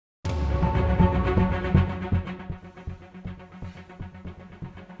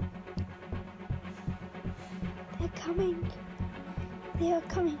coming. They are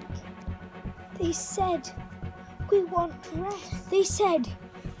coming. They said, we want rest. They said,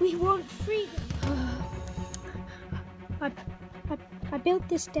 we want freedom. I built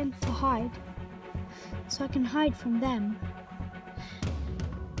this den to hide, so I can hide from them.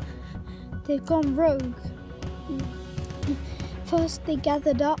 They've gone rogue. First they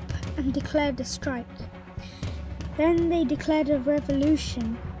gathered up and declared a strike. Then they declared a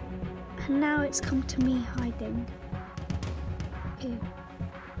revolution. And now it's come to me hiding. Here.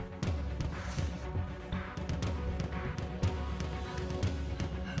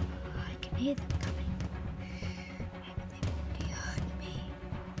 I can hear them coming. They heard me.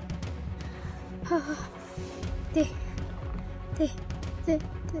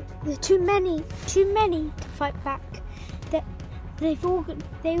 They're too many to fight back. They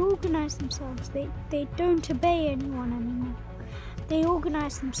organize themselves. They don't obey anyone anymore. They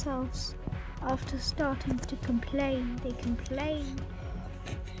organize themselves after starting to complain. They complain.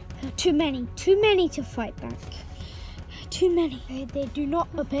 Too many to fight back. Too many. They do not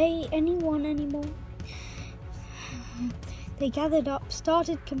obey anyone anymore. They gathered up,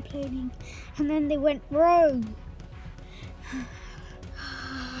 started complaining, and then they went rogue.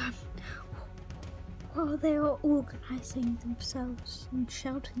 While they are organizing themselves and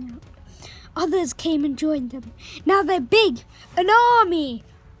shouting out, others came and joined them. Now they're big, an army,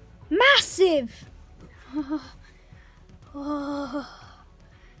 massive.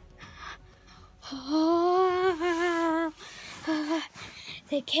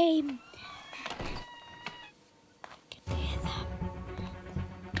 They came. I can hear them.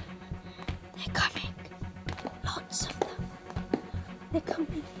 They're coming. Lots of them. They're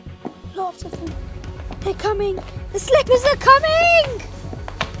coming. Lots of them. They're coming. The slippers are coming.